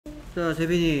자,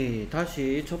 재빈이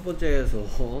다시 첫 번째에서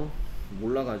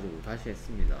몰라가지고 다시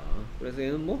했습니다. 그래서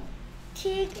얘는 뭐?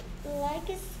 Pig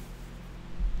likes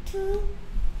to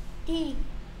dig.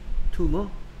 To 뭐?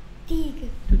 Dig.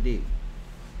 To dig.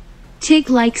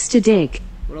 Tig likes to dig.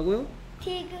 뭐라고요?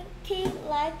 Pig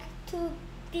like to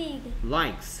dig.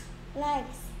 Likes.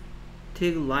 Likes.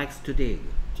 Tig likes to dig.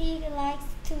 Pig likes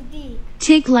to dig.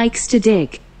 Tig likes to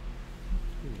dig.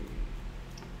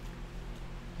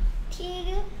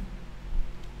 Pig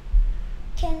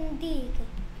can dig.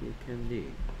 Tig can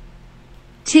dig.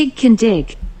 Tig can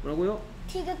dig. 뭐라고요?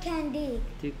 Pig can dig.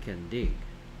 Tig can dig.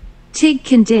 Tig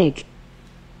can dig.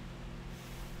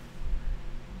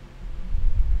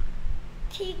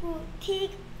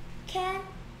 Pig can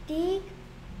dig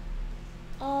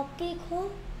a big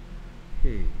hole.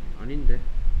 헤이, 아닌데?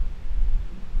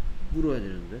 물어야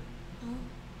되는데.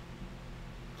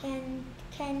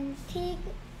 Can pig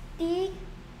dig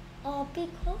a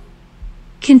big hole?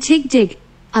 Can Tig dig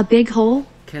a big hole?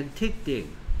 Can Tig dig?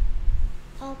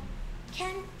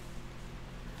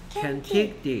 Can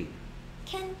Tig dig?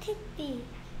 Can pig dig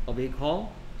A big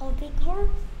hole? a big hole?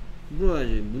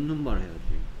 물어야지. 묻는 말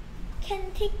해야지.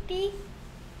 Can pig dig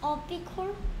a big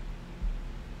hole?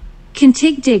 Can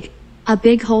Tig dig a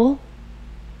big hole?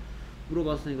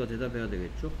 물어봤으니까 대답해야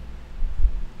되겠죠?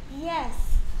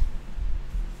 Yes.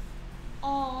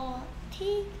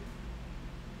 Pig.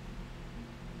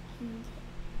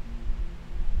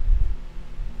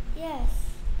 Yes.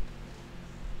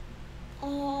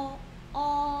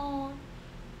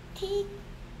 Pig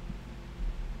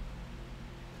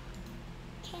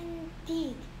can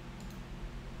dig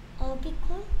a big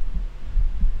hole.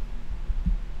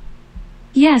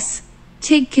 Yes,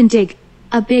 Tig can dig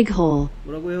a big hole.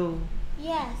 뭐라고요?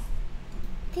 Yes.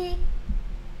 Pig.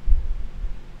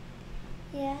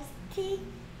 Yes, pig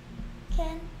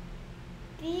can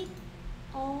dig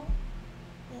a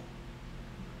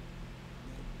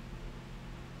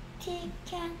pig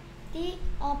can dig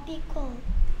a big hole.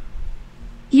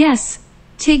 Yes,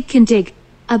 Tig can dig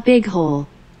a big hole.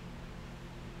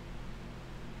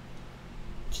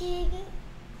 Pig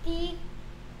dig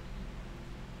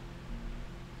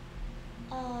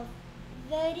a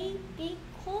very big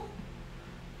hole.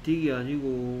 dig이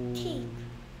아니고 Tig.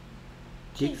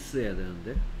 dig스 해야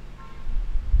되는데.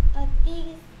 A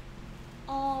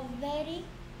very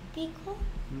big hole.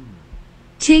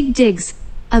 Tig digs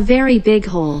a very big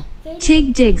hole.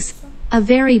 Tig digs a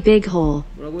very big hole.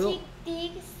 뭐라고요? Pig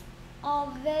digs a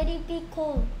very big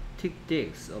hole. Tig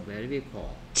digs a very big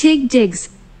hole. Tig digs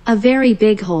a very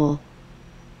big hole.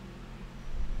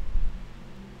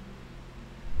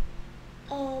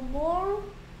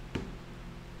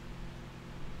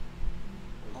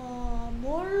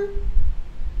 More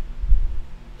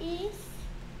is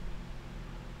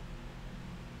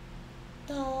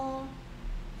the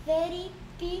very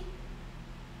big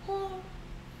hole.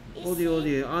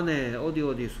 어디 안에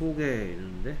어디 속에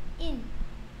있는데? in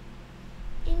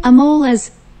A mole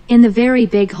is in the very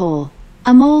big hole.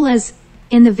 A mole is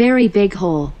in the very big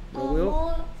hole.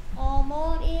 뭐라고요? A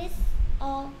mole is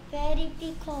a very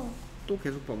big hole. 또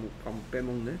계속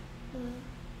빼먹네.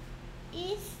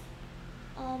 Is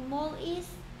a mole is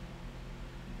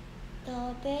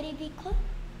the very big hole?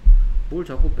 뭘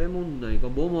자꾸 빼먹는다니까.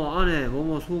 뭐뭐 안에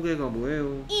뭐뭐 속에가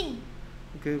뭐예요? In.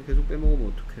 계속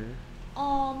빼먹으면 어떡해?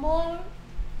 A mole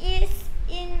is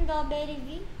in the very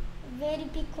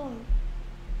big hole.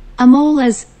 A mole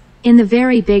is in the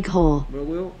very big hole.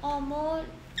 뭐라고요? A mole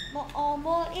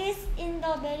is in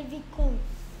the very big hole.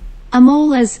 A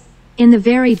mole is in the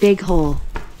very big hole.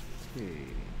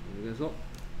 그래서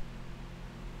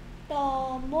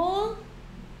The mole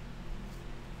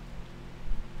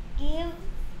give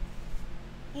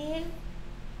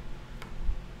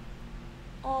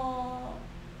a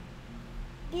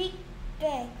big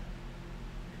bag.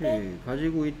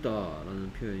 가지고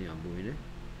있다라는 표현이 안 보이네.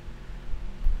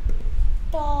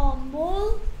 The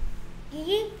mole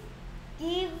give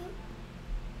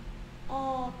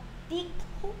a big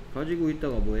hole. 가지고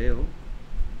있다가 뭐예요?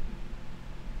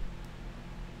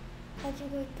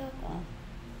 가지고 있다가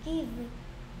give.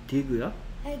 dig야?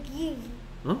 give.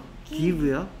 어?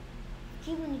 give야?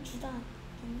 기분이 주다.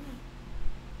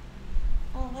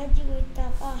 가지고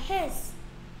있다가 has.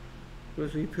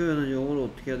 그래서 이 표현은 영어로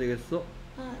어떻게 해야 되겠어?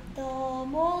 The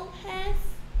mole has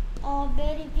a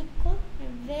very big hole.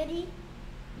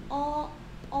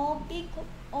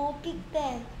 A big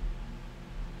bag.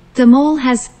 The mole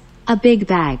has a big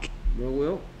bag.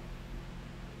 뭐라고요?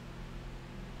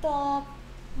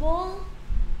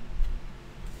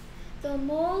 The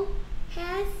mole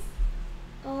has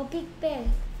a big bag.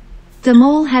 The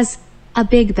mole has a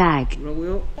big bag.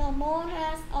 뭐라고요? The mole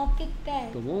has a big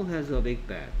bag. The mole has a big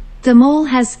bag. The mole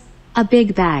has a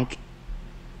big bag.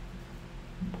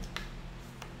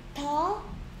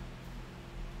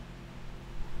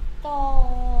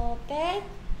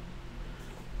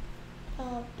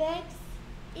 The bag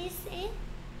is in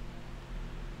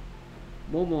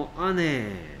뭐뭐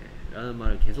안에 라는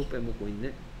말을 계속 빼먹고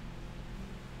있네.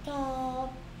 the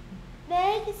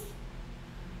bag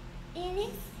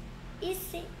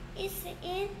is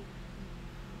in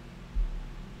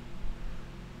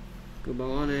그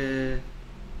방 안에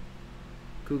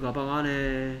그 가방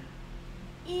안에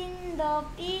in the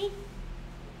big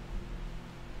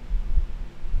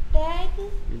bag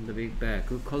in the big bag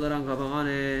그 커다란 가방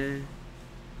안에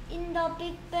in the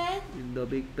big bag in the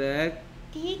big bag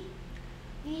big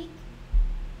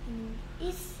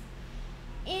is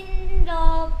in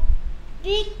the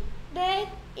big bag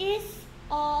is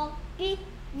a big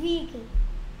wig.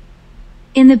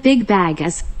 In the big bag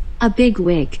is a big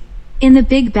wig. In the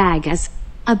big bag is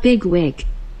a big wig.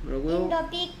 뭐라고요? In the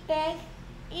big bag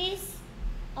is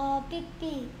a big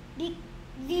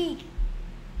wig.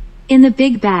 In the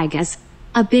big bag is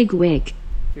a big wig.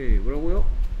 오케이, 뭐라고요?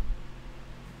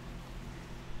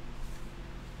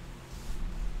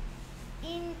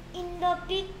 In the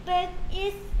big bag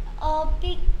is a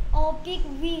big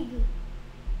wig.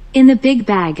 In the big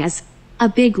bag is a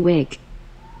big wig.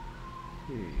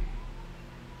 오케이.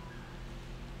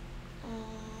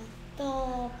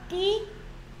 The big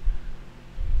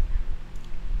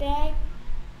bag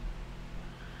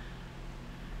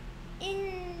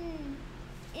in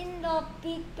the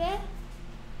big bag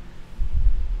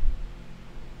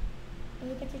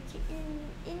여기가 됐지?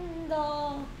 In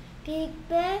the big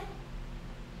bag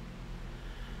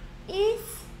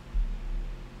is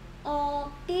a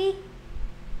big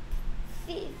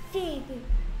fig.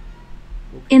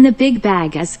 In the big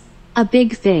bag is a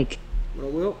big fig.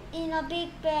 뭐라고요? In a big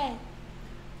bag.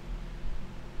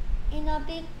 In a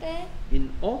big bag.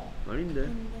 in 아닌데.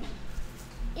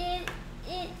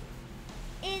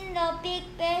 In the big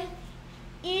bag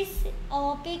is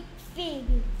a big fig.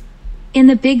 In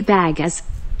the big bag is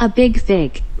a big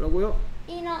fig. 뭐라고요?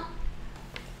 In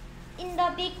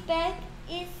the big bag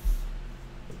is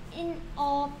in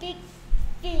a big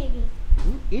fig.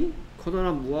 in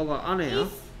커다란 무화과 안에야.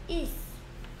 Is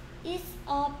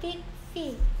a big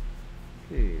fig.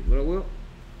 오케이, 뭐라고요?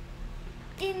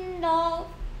 In the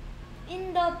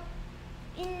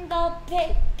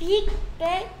big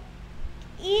bag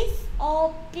is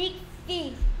a big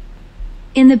fig.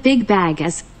 In the big bag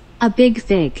is a big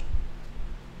fig.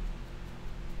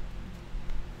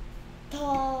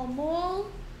 The mole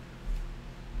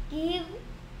give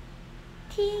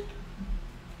Tig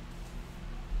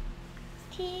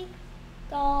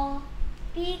the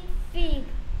big fig.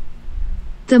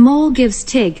 The mole gives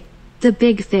Tig the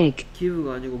big fig.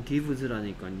 give가 아니고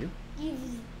gives라니까요.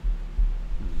 Gives.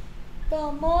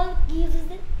 The mole gives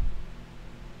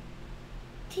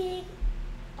Tig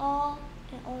a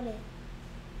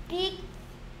big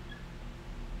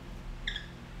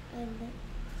and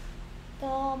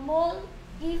the mole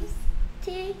gives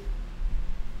Tig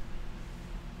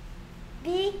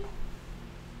big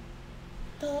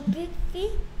the big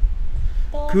fig.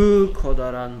 그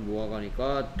커다란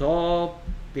무화과니까 the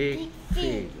big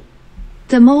fig.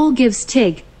 The mole gives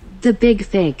Tig the big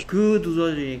fig. 그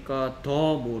두더지니까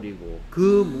the mole이고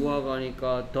그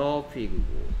무화과니까 the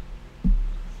fig이고.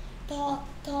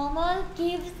 The mole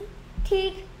gives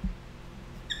Tig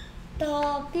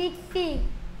the big fig.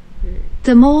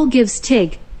 The mole gives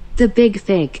Tig the big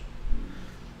fig.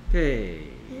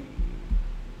 오케이.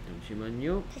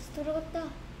 잠시만요. 다시 돌아갔다.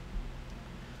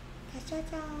 다시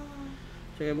하자.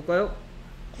 자, 해볼까요?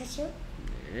 다시요?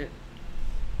 네.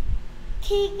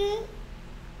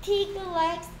 Tig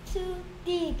likes to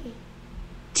dig.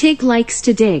 Tig likes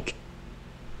to dig.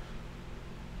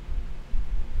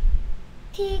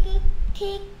 Tig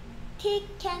can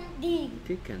dig.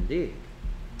 Tig can dig.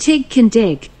 Tig can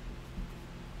dig.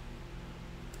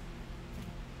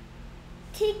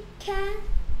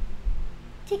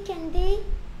 Tig can dig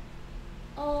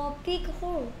a big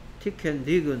hole. Tig can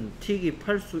dig은 틱이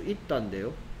팔 수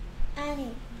있단데요.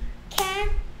 아니, can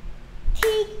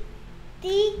Tig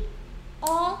dig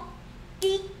a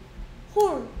big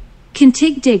hole? Can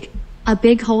Tig dig a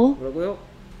big hole? 뭐라고요?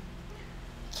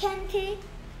 Can Tig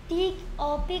dig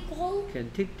a big hole?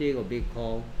 Can Tig dig a big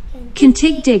hole? Can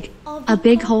Tig dig a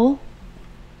big hole?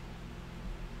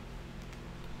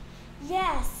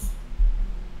 Yes.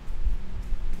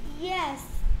 Yes.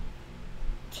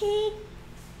 Tig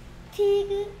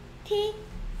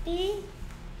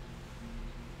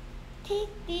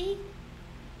dig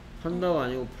판다가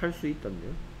아니고 팔 수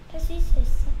있단데요? 할 수 있어.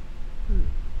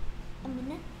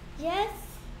 아무나 yes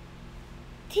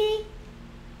take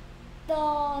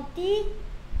the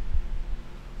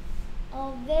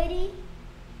very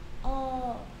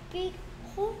big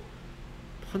hole.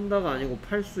 판다가 아니고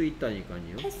팔 수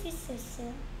있다니까요. 할 수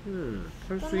있어요.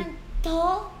 팔 수 있. 그러면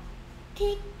더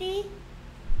take the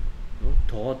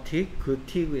더 틱? 그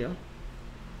틱이야?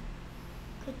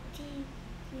 그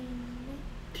tig는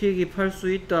틱이 팔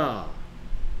수 있다.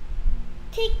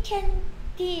 tick can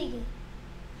dig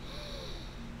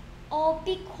a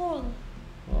big hole.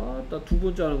 아, 나 두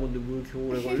번째 하는 건데 뭐 이렇게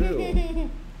오래 걸려요?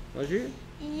 다시?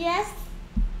 Yes.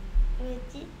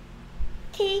 왜지?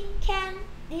 Tick can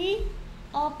dig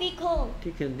a big hole.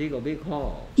 틱 can dig a big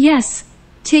hole. Yes,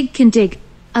 Tig can dig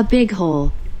a big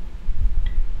hole.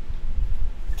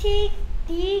 Tick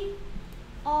dig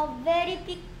a very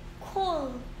big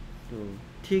hole.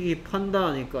 틱이 판다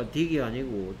하니까 딕이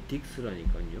아니고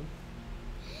딕스라니까요.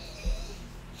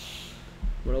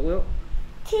 뭐라고요?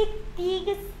 Tick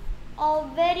digs a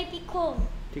very big hole.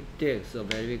 틱 digs a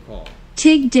very big hole.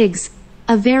 Tig digs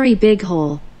a very big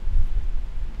hole.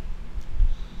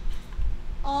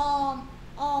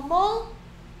 Mole.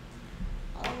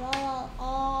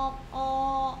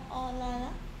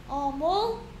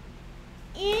 Mole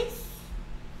is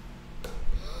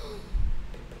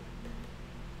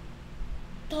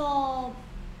the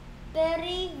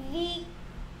very big.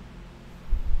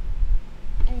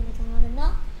 아니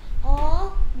잠깐만요.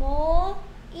 Mole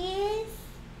is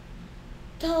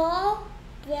the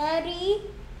very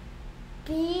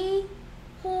big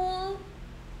hole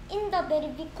in the very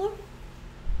big hole.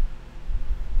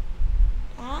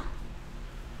 자,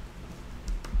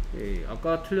 에이,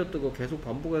 아까 틀렸던 거 계속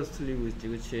반복해서 틀리고 있지,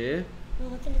 그치?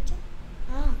 뭐가 틀렸죠?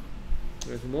 아,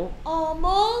 그래서 뭐? a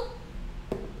mole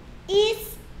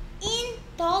is in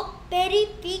the very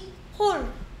big hole.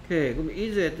 오케이, 그럼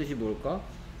is의 뜻이 뭘까?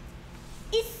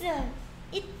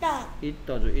 있다.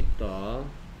 있다죠, 있다.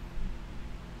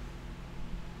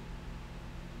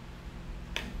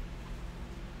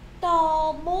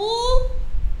 The mole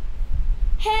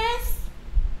has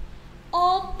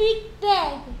a big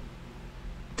bag.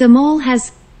 The mole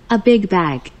has a big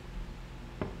bag.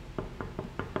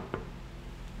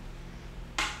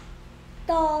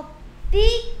 The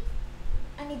big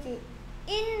아니지.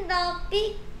 In the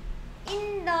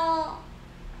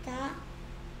자,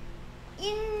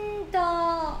 in the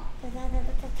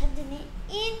천천히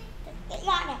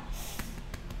이거 아니야.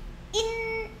 In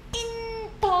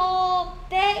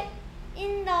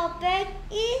the bag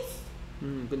is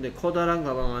근데 커다란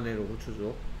가방 안에로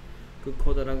고쳐줘. 그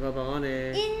커다란 가방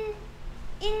안에.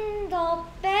 in the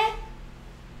bag.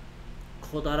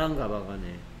 커다란 가방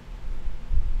안에.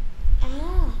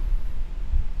 아,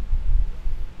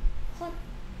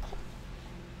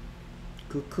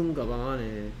 그 큰 가방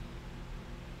안에.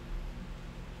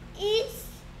 is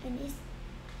and is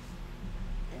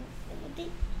어디?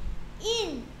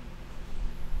 in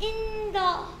the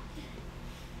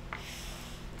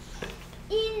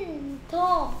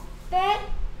bag.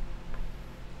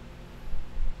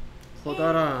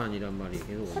 커다란이란 말이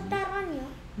계속 없네. 커다란이요.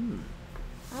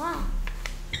 아,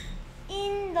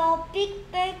 in the big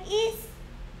bag is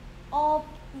a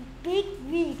big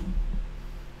wig.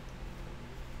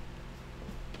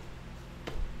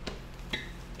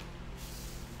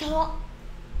 더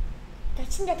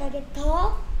침착하게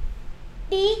더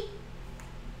big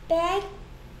bag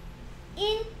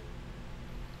in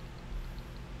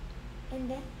and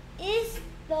then is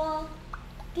the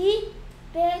big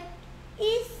bag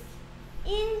is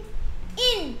in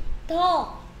the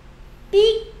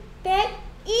big bag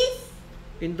is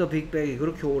In the big bag이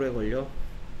그렇게 오래 걸려?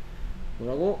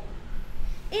 뭐라고?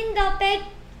 in the big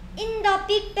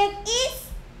bag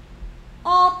is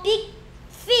a big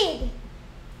fig.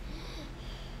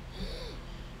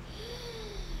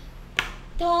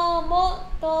 The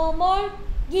mole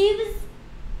gives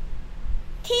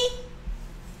Tig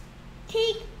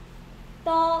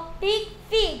the big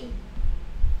fig.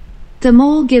 The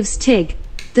mole gives Tig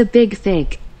the big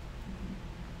fig.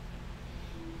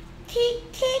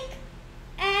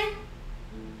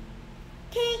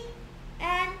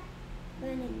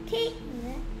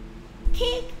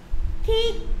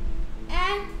 Tig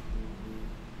and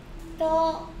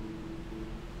the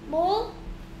mole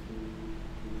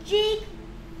jig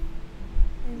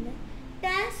and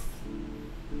dance.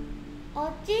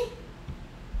 어찌?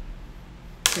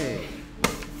 오케이.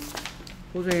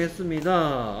 고생했습니다.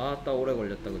 아따 오래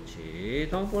걸렸다 그치?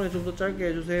 다음번에 좀 더 짧게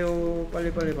해주세요.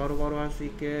 빨리빨리 바로바로 할 수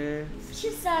있게.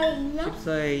 14에 2요?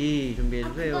 14에 2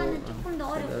 준비해주세요. 그거는 조금 더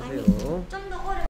어려워. 하세요. 좀 더 어려워.